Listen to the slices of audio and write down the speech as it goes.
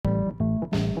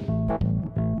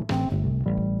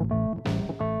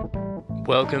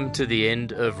Welcome to the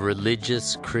end of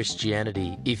religious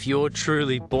Christianity. If you're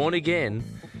truly born again,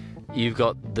 you've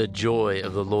got the joy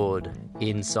of the Lord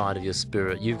inside of your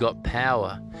spirit. You've got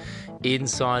power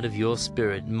inside of your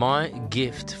spirit. My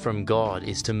gift from God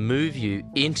is to move you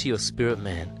into your spirit,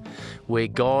 man, where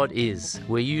God is,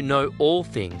 where you know all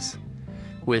things,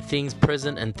 where things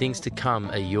present and things to come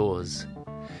are yours.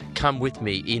 Come with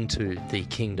me into the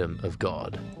kingdom of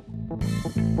God.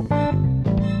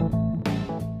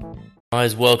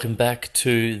 Guys, welcome back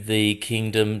to the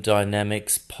Kingdom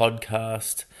Dynamics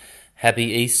podcast. Happy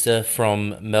Easter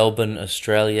from Melbourne,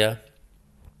 Australia.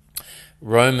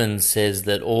 Romans says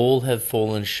that all have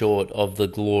fallen short of the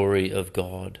glory of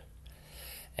God.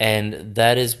 And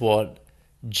that is what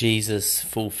Jesus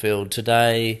fulfilled.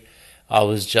 Today, I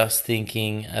was just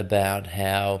thinking about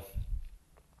how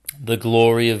the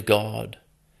glory of God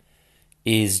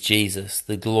is Jesus.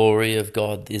 The glory of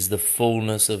God is the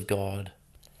fullness of God.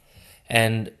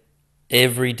 And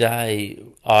every day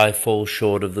I fall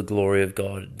short of the glory of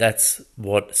God. That's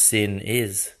what sin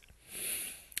is.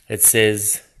 It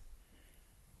says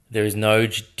there is no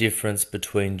difference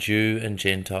between Jew and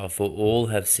Gentile, for all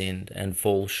have sinned and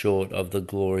fall short of the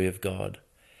glory of God.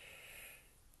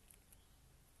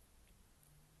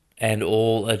 And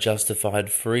all are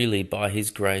justified freely by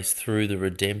His grace through the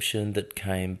redemption that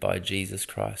came by Jesus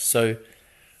Christ. So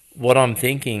what I'm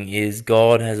thinking is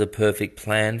God has a perfect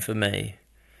plan for me.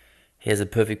 He has a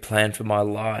perfect plan for my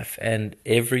life. And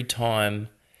every time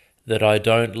that I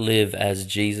don't live as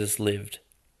Jesus lived,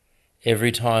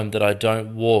 every time that I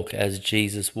don't walk as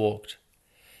Jesus walked,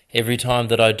 every time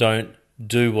that I don't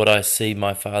do what I see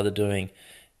my Father doing,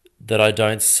 that I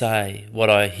don't say what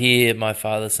I hear my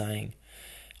Father saying,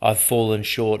 I've fallen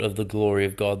short of the glory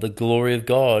of God. The glory of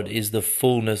God is the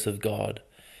fullness of God.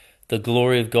 The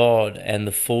glory of God and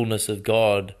the fullness of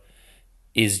God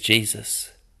is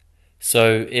Jesus.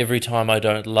 So every time I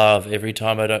don't love, every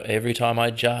time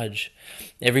I judge,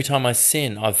 every time I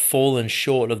sin, I've fallen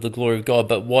short of the glory of God.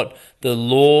 But what the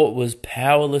law was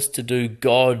powerless to do,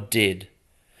 God did.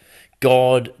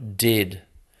 God did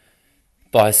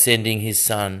by sending His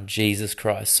Son, Jesus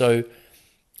Christ. So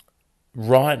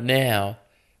right now,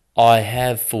 I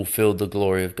have fulfilled the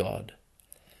glory of God.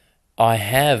 I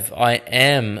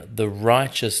am the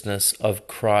righteousness of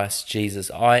Christ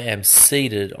Jesus. I am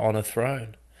seated on a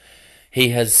throne. He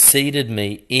has seated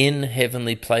me in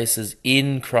heavenly places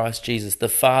in Christ Jesus. The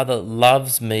Father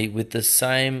loves me with the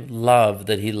same love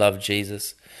that He loved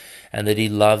Jesus and that He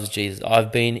loves Jesus.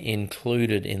 I've been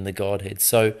included in the Godhead.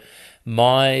 So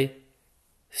my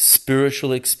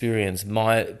spiritual experience,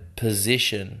 my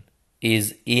position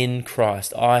is in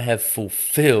Christ. I have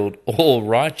fulfilled all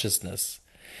righteousness.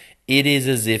 It is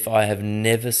as if I have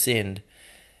never sinned.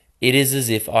 It is as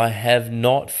if I have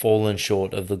not fallen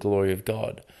short of the glory of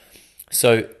God.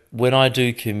 So when I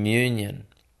do communion,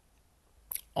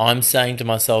 I'm saying to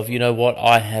myself, you know what?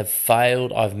 I have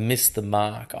failed. I've missed the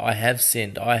mark. I have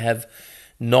sinned. I have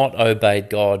not obeyed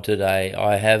God today.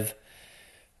 I have,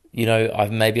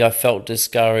 maybe I felt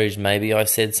discouraged. Maybe I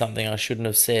said something I shouldn't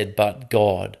have said, but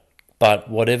God. But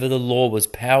whatever the law was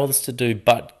powerless to do,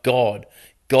 but God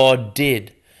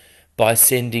did by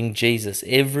sending Jesus.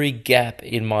 Every gap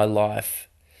in my life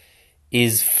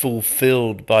is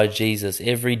fulfilled by Jesus.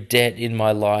 Every debt in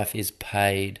my life is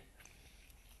paid.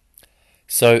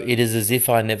 So it is as if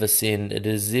I never sinned. It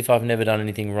is as if I've never done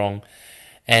anything wrong.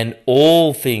 And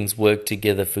all things work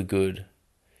together for good,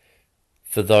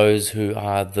 for those who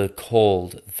are the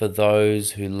called, for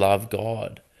those who love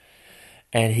God.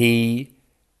 And He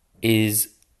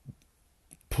is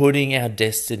putting our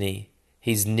destiny,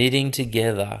 He's knitting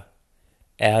together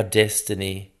our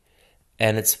destiny,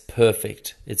 and it's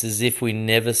perfect. It's as if we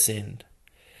never sinned.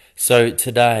 So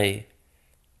today,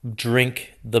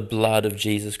 drink the blood of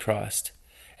Jesus Christ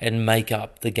and make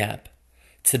up the gap.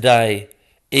 Today,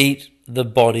 eat the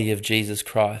body of Jesus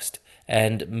Christ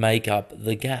and make up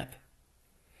the gap.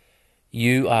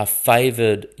 You are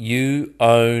favored. You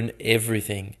own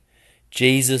everything.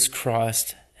 Jesus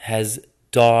Christ has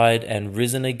died and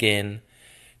risen again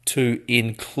to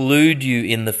include you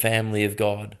in the family of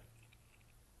God.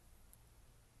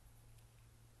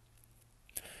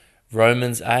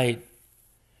 Romans 8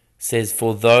 says,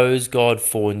 for those God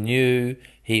foreknew,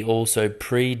 He also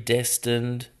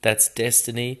predestined, that's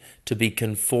destiny, to be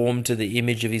conformed to the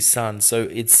image of His Son. So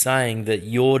it's saying that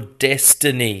your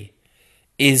destiny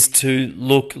is to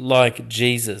look like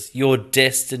Jesus. Your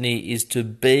destiny is to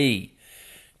be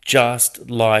just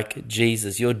like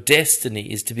Jesus. Your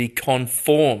destiny is to be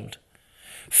formed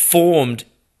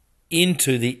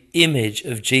into the image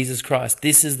of Jesus Christ.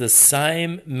 This is the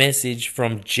same message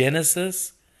from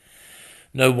Genesis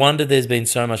No wonder there's been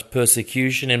so much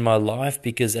persecution in my life,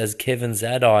 because as Kevin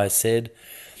Zadai said,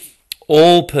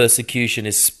 all persecution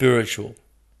is spiritual.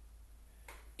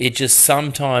 It just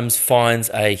sometimes finds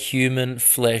a human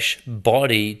flesh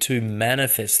body to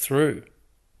manifest through.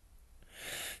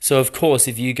 So of course,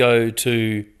 if you go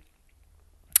to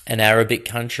an Arabic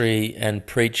country and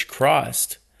preach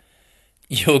Christ,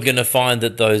 you're going to find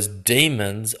that those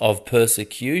demons of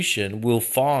persecution will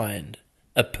find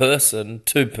a person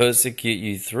to persecute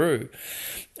you through.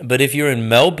 But if you're in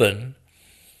Melbourne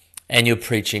and you're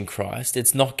preaching Christ,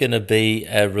 it's not going to be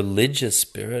a religious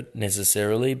spirit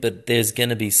necessarily, but there's going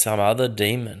to be some other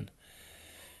demon,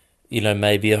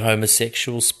 maybe a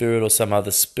homosexual spirit or some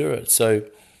other spirit. So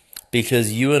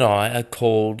because you and I are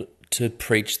called to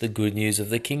preach the good news of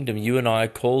the kingdom, you and I are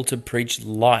called to preach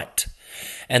light,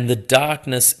 and the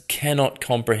darkness cannot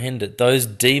comprehend it. Those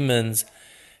demons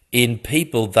in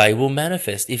people, they will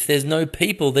manifest. If there's no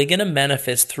people, they're going to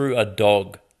manifest through a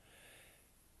dog.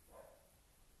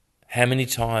 How many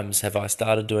times have I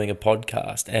started doing a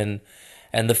podcast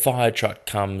and the fire truck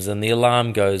comes and the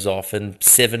alarm goes off and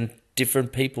 7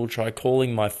 different people try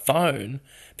calling my phone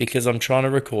because I'm trying to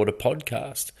record a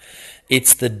podcast?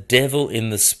 It's the devil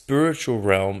in the spiritual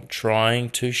realm trying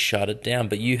to shut it down,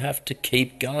 but you have to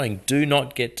keep going. Do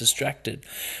not get distracted.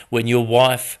 When your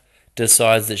wife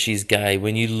decides that she's gay,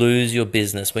 when you lose your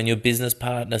business, when your business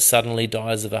partner suddenly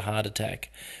dies of a heart attack,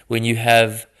 when you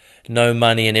have no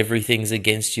money and everything's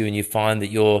against you and you find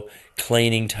that you're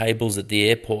cleaning tables at the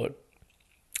airport,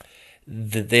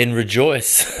 then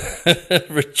rejoice.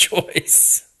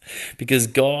 Rejoice. Because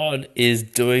God is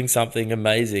doing something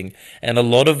amazing. And a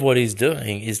lot of what he's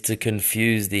doing is to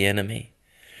confuse the enemy.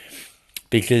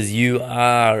 Because you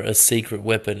are a secret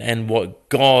weapon. And what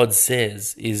God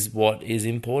says is what is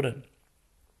important.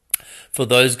 For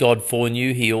those God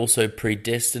foreknew, he also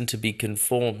predestined to be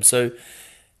conformed. So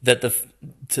that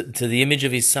to the image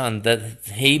of his Son, that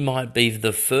he might be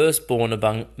the firstborn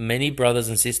among many brothers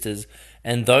and sisters.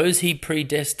 And those he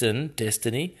predestined,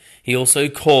 destiny, he also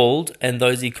called, and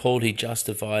those he called he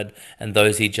justified, and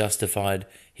those he justified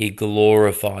he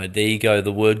glorified. There you go,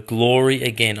 the word glory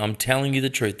again. I'm telling you the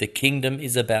truth. The kingdom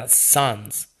is about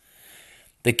sons.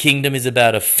 The kingdom is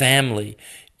about a family.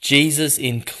 Jesus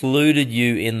included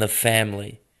you in the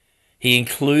family. He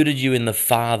included you in the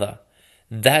Father.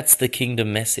 That's the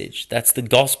kingdom message. That's the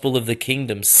gospel of the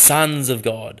kingdom. Sons of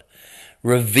God,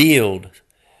 revealed.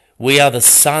 We are the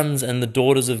sons and the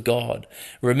daughters of God.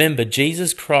 Remember,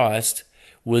 Jesus Christ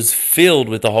was filled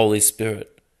with the Holy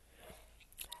Spirit.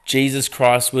 Jesus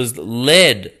Christ was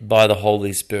led by the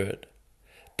Holy Spirit.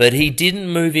 But he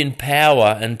didn't move in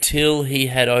power until he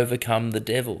had overcome the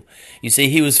devil. You see,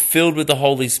 he was filled with the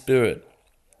Holy Spirit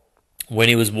when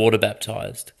he was water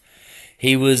baptized.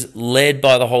 He was led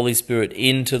by the Holy Spirit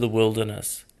into the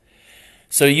wilderness.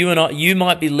 So you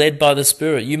might be led by the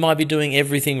Spirit. You might be doing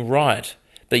everything right,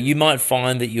 but you might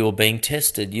find that you're being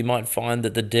tested. You might find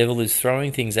that the devil is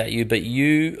throwing things at you, but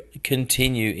you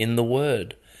continue in the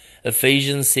Word.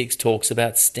 Ephesians 6 talks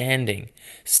about standing.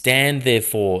 Stand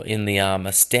therefore in the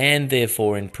armor. Stand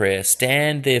therefore in prayer.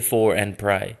 Stand therefore and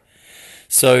pray.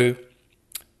 So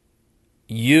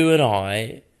you and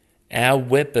I, our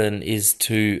weapon is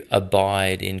to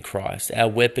abide in Christ. Our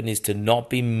weapon is to not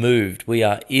be moved. We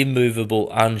are immovable,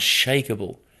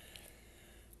 unshakable.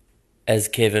 As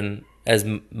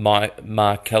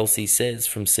Mark Kelsey says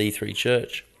from C3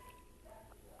 Church.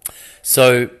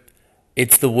 So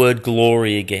it's the word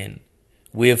glory again.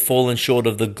 We have fallen short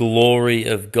of the glory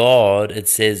of God, it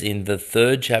says in the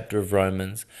 3rd chapter of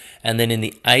Romans. And then in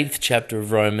the 8th chapter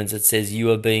of Romans, it says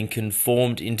you are being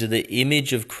conformed into the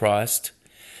image of Christ.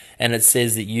 And it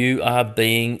says that you are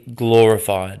being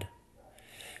glorified.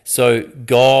 So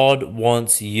God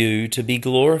wants you to be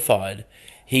glorified.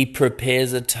 He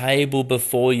prepares a table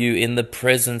before you in the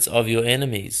presence of your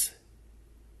enemies.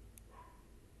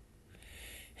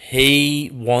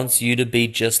 He wants you to be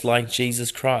just like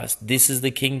Jesus Christ. This is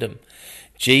the kingdom.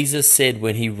 Jesus said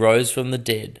when he rose from the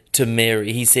dead to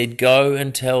Mary, he said, go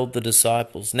and tell the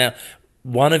disciples. Now,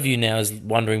 one of you now is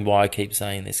wondering why I keep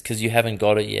saying this, because you haven't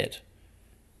got it yet.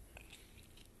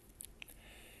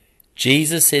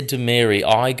 Jesus said to Mary,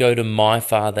 I go to my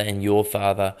Father and your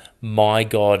Father, my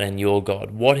God and your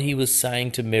God. What he was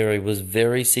saying to Mary was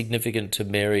very significant to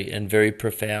Mary and very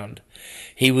profound.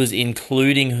 He was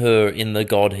including her in the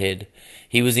Godhead.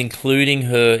 He was including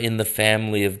her in the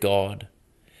family of God.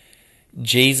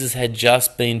 Jesus had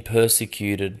just been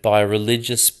persecuted by a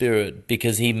religious spirit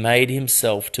because he made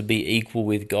himself to be equal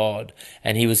with God,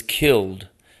 and he was killed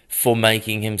for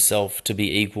making himself to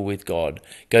be equal with God.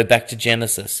 Go back to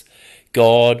Genesis.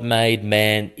 God made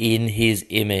man in his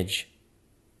image.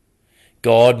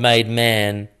 God made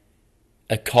man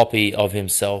a copy of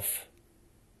himself.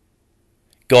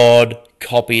 God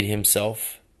copied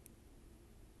himself.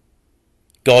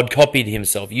 God copied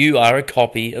himself. You are a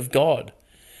copy of God.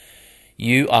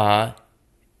 You are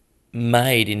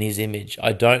made in his image.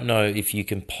 I don't know if you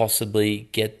can possibly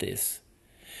get this,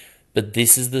 but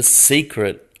this is the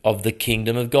secret of the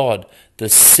kingdom of God. The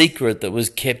secret that was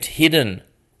kept hidden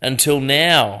until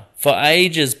now, for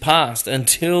ages past,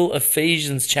 until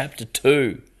Ephesians chapter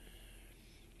 2.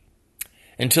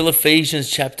 Until Ephesians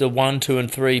chapter 1, 2,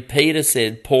 and 3, Peter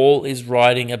said Paul is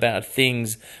writing about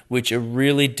things which are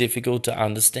really difficult to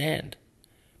understand.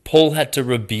 Paul had to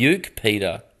rebuke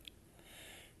Peter.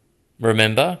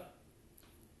 Remember?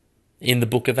 In the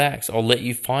book of Acts. I'll let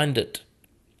you find it.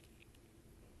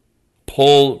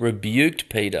 Paul rebuked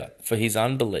Peter for his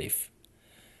unbelief.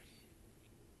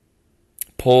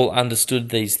 Paul understood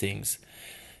these things.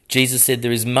 Jesus said,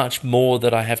 there is much more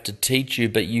that I have to teach you,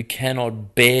 but you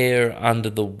cannot bear under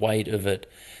the weight of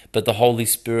it. But the Holy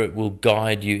Spirit will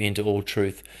guide you into all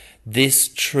truth. This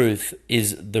truth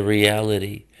is the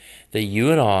reality that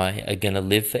you and I are going to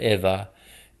live forever.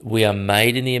 We are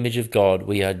made in the image of God.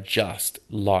 We are just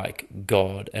like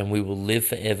God, and we will live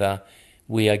forever.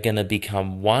 We are going to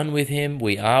become one with him.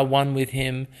 We are one with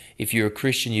him. If you're a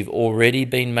Christian, you've already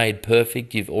been made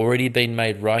perfect. You've already been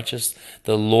made righteous.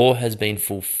 The law has been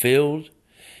fulfilled.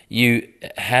 You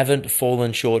haven't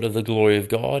fallen short of the glory of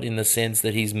God in the sense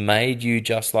that he's made you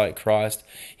just like Christ.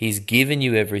 He's given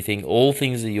you everything. All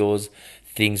things are yours,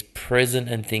 things present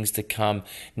and things to come.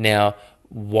 Now,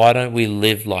 why don't we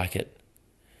live like it?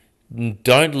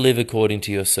 Don't live according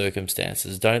to your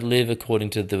circumstances. Don't live according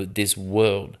to this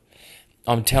world.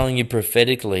 I'm telling you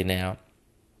prophetically now,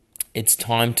 it's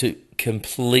time to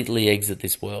completely exit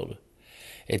this world.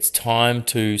 It's time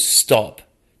to stop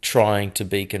trying to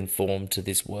be conformed to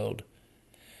this world.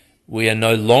 We are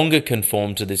no longer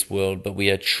conformed to this world, but we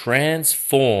are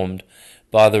transformed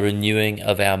by the renewing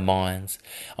of our minds.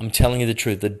 I'm telling you the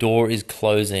truth, the door is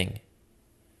closing.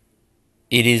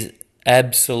 It is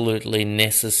absolutely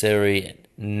necessary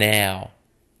now,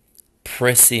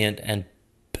 prescient and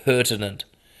pertinent,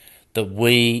 that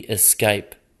we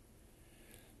escape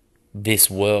this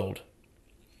world,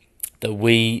 that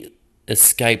we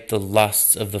escape the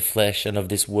lusts of the flesh and of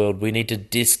this world. We need to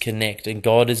disconnect, and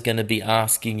God is going to be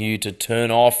asking you to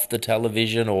turn off the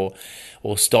television or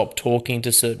stop talking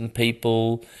to certain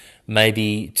people,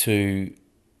 maybe to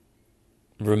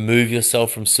remove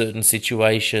yourself from certain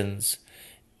situations.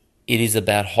 It is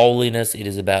about holiness. It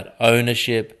is about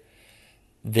ownership.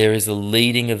 There is a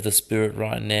leading of the Spirit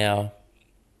right now.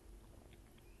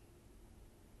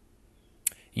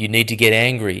 You need to get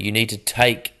angry. You need to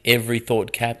take every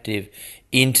thought captive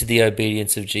into the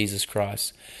obedience of Jesus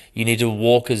Christ. You need to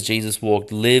walk as Jesus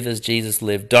walked, live as Jesus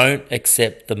lived. Don't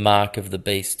accept the mark of the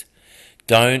beast.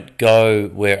 Don't go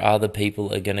where other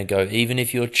people are going to go. Even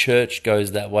if your church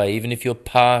goes that way, even if your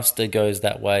pastor goes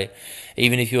that way,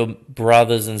 even if your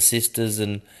brothers and sisters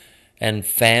and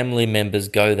family members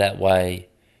go that way,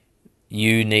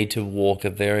 you need to walk a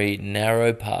very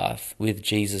narrow path with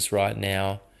Jesus right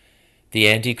now. The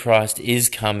Antichrist is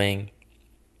coming.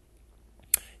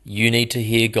 You need to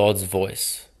hear God's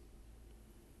voice.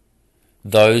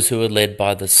 Those who are led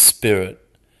by the Spirit,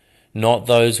 not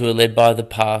those who are led by the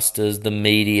pastors, the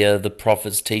media, the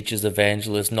prophets, teachers,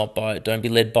 evangelists. Don't be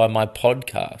led by my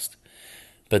podcast,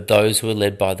 but those who are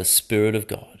led by the Spirit of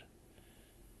God.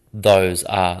 Those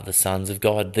are the sons of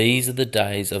God. These are the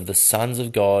days of the sons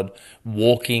of God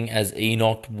walking as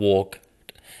Enoch walked,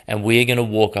 and we're going to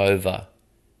walk over.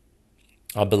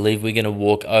 I believe we're going to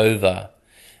walk over.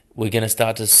 We're going to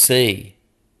start to see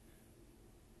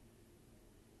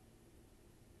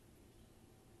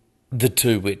the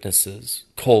two witnesses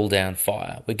call down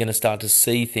fire. We're going to start to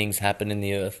see things happen in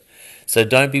the earth. So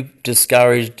don't be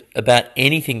discouraged about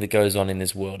anything that goes on in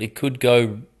this world. It could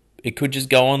just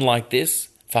go on like this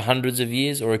for hundreds of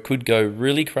years, or it could go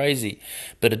really crazy,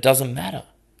 but it doesn't matter.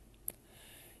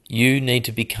 You need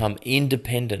to become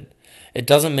independent. It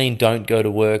doesn't mean don't go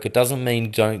to work. It doesn't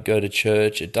mean don't go to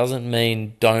church. It doesn't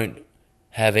mean don't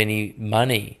have any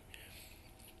money.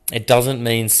 It doesn't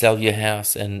mean sell your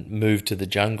house and move to the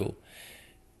jungle.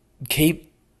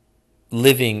 Keep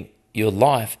living your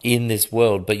life in this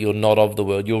world, but you're not of the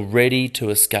world. You're ready to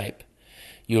escape.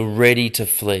 You're ready to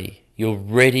flee. You're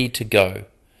ready to go.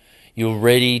 You're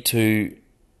ready to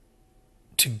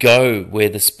go where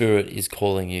the Spirit is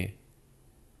calling you.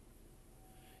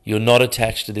 You're not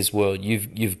attached to this world.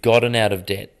 You've gotten out of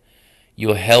debt.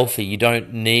 You're healthy. You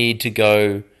don't need to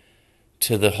go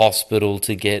to the hospital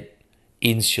to get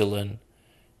insulin.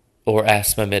 or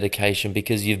asthma medication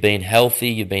because you've been healthy,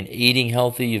 you've been eating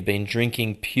healthy, you've been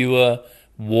drinking pure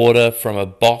water from a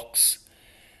box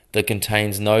that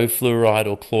contains no fluoride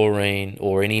or chlorine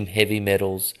or any heavy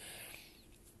metals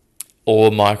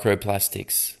or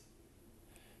microplastics.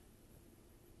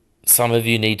 Some of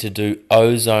you need to do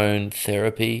ozone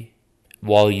therapy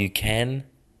while you can.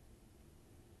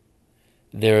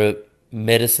 There are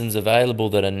medicines available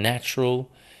that are natural,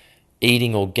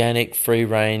 eating organic,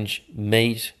 free-range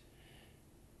meat,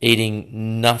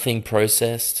 eating nothing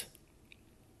processed.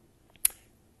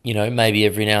 You know, maybe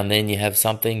every now and then you have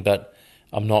something, but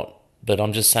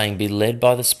I'm just saying, be led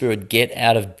by the Spirit. Get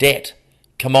out of debt.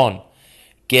 Come on.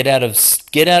 Get out.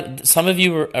 Some of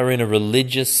you are in a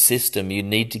religious system. You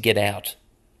need to get out.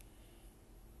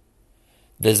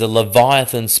 There's a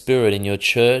Leviathan spirit in your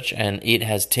church and it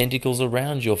has tentacles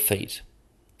around your feet.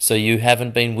 So you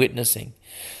haven't been witnessing.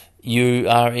 You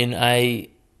are in maybe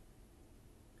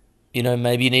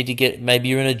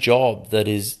you're in a job that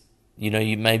is,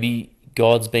 maybe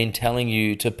God's been telling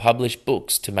you to publish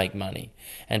books to make money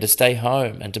and to stay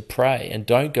home and to pray and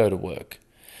don't go to work.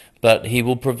 But He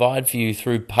will provide for you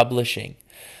through publishing.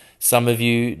 Some of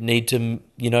you need to,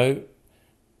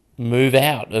 move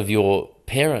out of your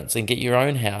parents and get your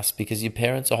own house because your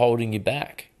parents are holding you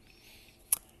back.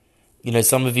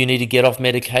 Some of you need to get off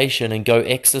medication and go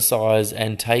exercise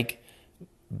and take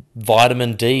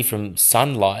vitamin D from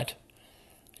sunlight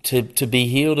to be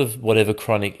healed of whatever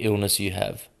chronic illness you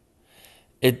have.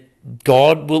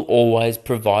 God will always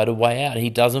provide a way out. He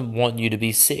doesn't want you to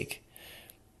be sick.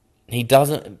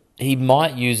 He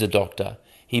might use a doctor.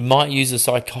 He might use a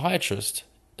psychiatrist,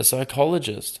 a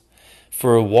psychologist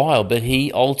for a while, but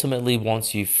He ultimately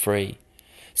wants you free.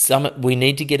 We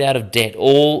need to get out of debt,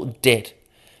 all debt.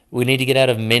 We need to get out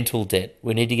of mental debt.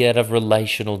 We need to get out of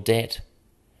relational debt.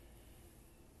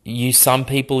 Some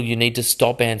people, you need to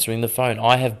stop answering the phone.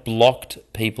 I have blocked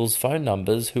people's phone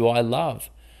numbers who I love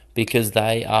because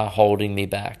they are holding me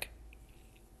back.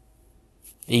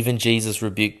 Even Jesus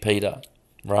rebuked Peter,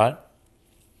 right?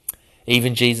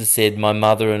 Even Jesus said, my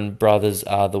mother and brothers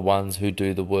are the ones who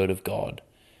do the word of God.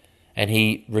 And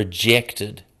he flat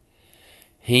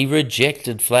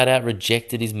out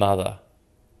rejected his mother.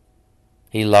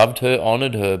 He loved her,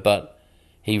 honored her, but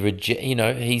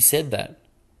he said that.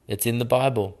 It's in the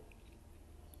Bible.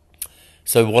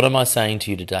 So what am I saying to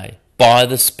you today? By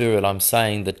the Spirit, I'm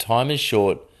saying the time is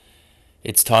short.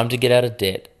 It's time to get out of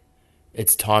debt.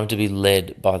 It's time to be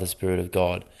led by the Spirit of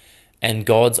God. And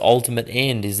God's ultimate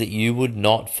end is that you would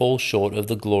not fall short of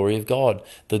the glory of God.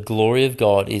 The glory of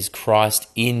God is Christ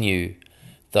in you,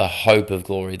 the hope of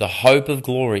glory. The hope of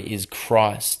glory is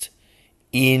Christ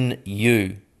in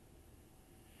you.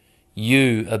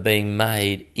 You are being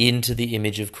made into the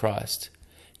image of Christ.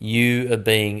 You are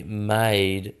being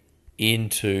made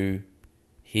into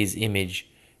His image.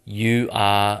 You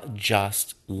are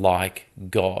just like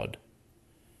God.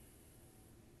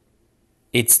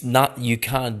 You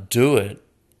can't do it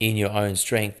in your own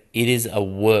strength. It is a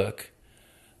work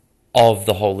of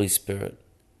the Holy Spirit.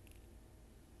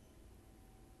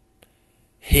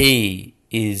 He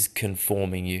is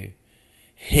conforming you.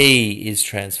 He is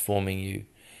transforming you.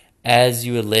 As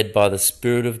you are led by the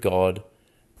Spirit of God,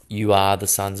 you are the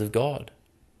sons of God.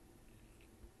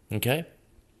 Okay?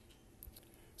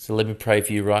 So let me pray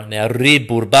for you right now. I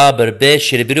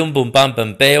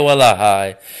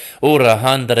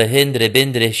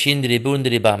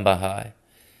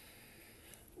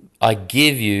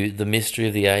give you the mystery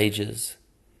of the ages.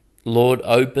 Lord,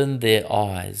 open their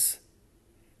eyes.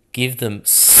 Give them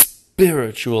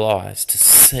spiritual eyes to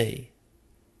see.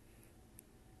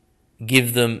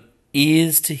 Give them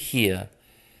ears to hear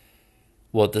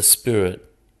what the Spirit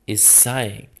is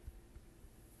saying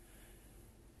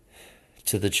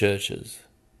to the churches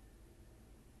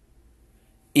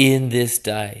in this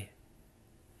day,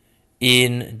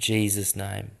 in Jesus'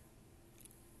 name.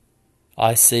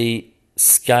 I see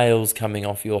scales coming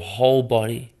off your whole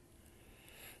body.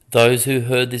 Those who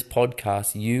heard this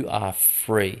podcast, you are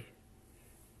free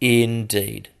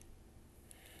indeed.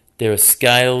 There are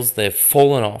scales, they've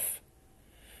fallen off.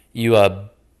 You are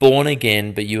born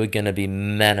again, but you are going to be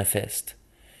manifest.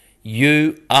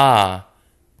 You are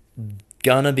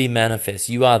going to be manifest.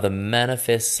 You are the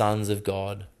manifest sons of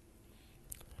God.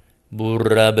 When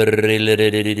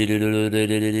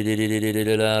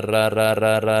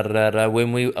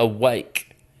we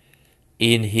awake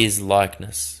in His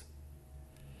likeness.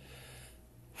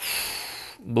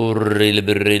 Psalm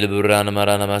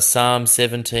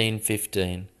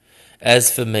 17:15.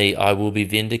 As for me, I will be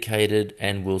vindicated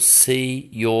and will see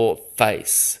your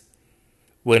face.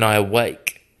 When I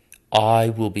awake, I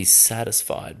will be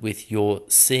satisfied with your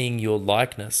seeing your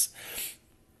likeness.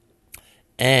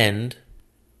 And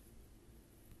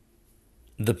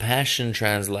the Passion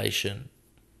Translation,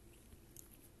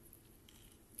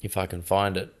 if I can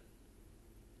find it,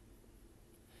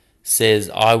 says,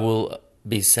 I will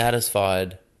be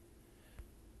satisfied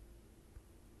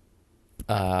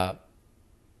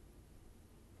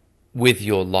with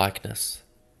your likeness.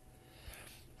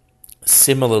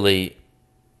 Similarly,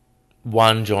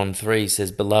 1 John 3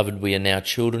 says, Beloved, we are now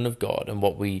children of God, and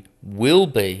what we will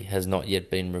be has not yet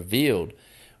been revealed.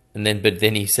 But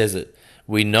then he says it,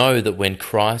 we know that when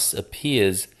Christ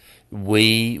appears,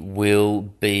 we will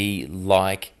be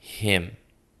like him.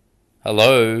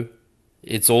 Hello?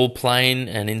 It's all plain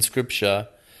and in Scripture.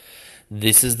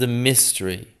 This is the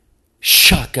mystery.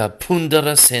 Shaka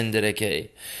pundara sendereke,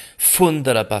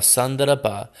 fundara basandara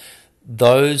ba.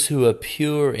 Those who are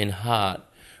pure in heart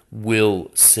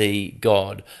will see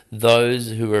God.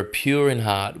 Those who are pure in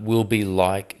heart will be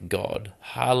like God.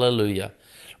 Hallelujah.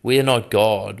 We are not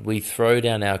God. We throw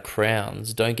down our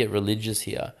crowns. Don't get religious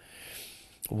here.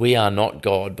 We are not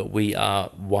God, but we are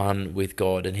one with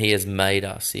God, and he has made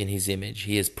us in his image.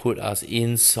 He has put us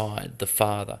inside the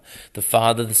Father. The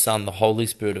Father, the Son, the Holy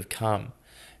Spirit have come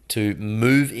to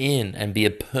move in and be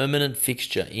a permanent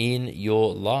fixture in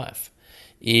your life.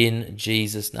 In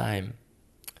Jesus' name.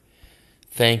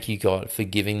 Thank you, God, for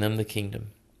giving them the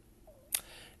kingdom.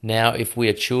 Now, if we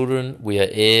are children, we are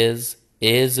heirs,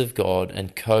 heirs of God,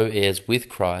 and co-heirs with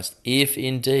Christ, if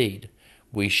indeed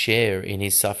we share in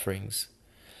his sufferings,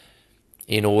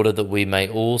 in order that we may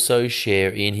also share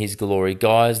in his glory.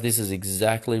 Guys, this is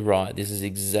exactly right. This is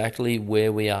exactly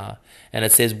where we are. And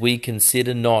it says, we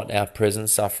consider not our present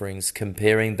sufferings,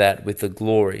 comparing that with the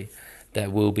glory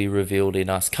that will be revealed in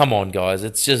us. Come on, guys.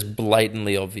 It's just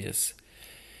blatantly obvious.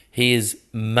 He is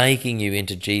making you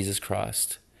into Jesus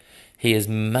Christ. He is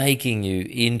making you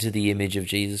into the image of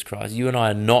Jesus Christ. You and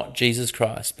I are not Jesus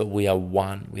Christ, but we are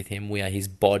one with him. We are his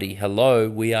body. Hello,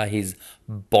 we are his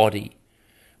body.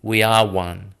 We are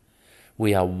one.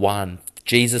 We are one.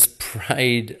 Jesus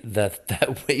prayed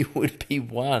that we would be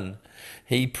one.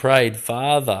 He prayed,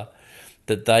 Father,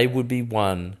 that they would be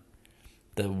one,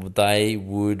 that they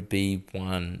would be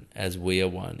one as we are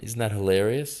one. Isn't that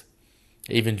hilarious?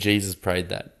 Even Jesus prayed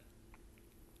that.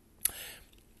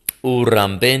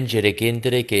 John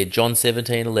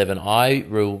 17:11. I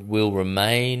will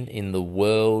remain in the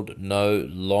world no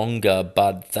longer,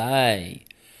 but they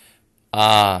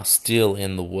are still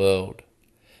in the world,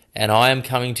 and I am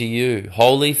coming to you.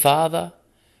 Holy Father,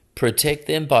 protect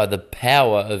them by the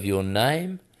power of your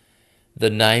name, the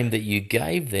name that you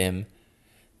gave them,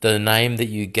 the name that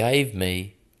you gave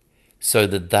me, so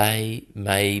that they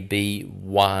may be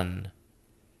one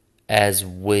as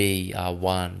we are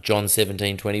one. John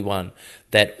 17:21.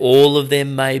 That all of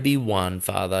them may be one,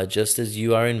 Father, just as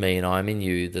you are in me and I am in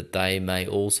you, that they may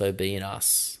also be in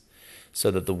us, so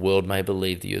that the world may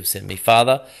believe that you have sent me.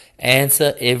 Father,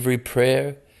 answer every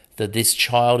prayer that this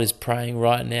child is praying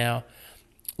right now.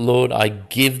 Lord, I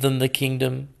give them the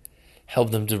kingdom.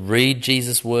 Help them to read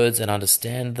Jesus' words and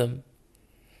understand them.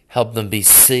 Help them be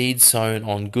seed sown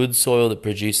on good soil that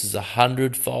produces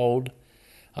 100-fold.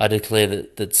 I declare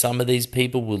that some of these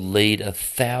people will lead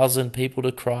 1,000 people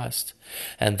to Christ,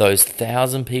 and those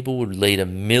 1,000 people would lead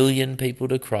 1,000,000 people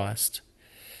to Christ.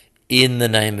 In the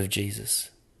name of Jesus.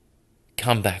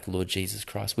 Come back, Lord Jesus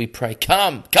Christ. We pray,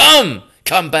 come back.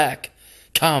 Come back.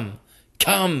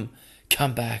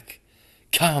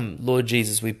 Come, Lord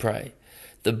Jesus, we pray.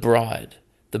 The bride.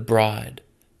 The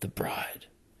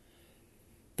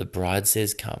bride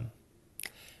says come.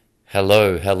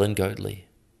 Hello, Helen Goatley.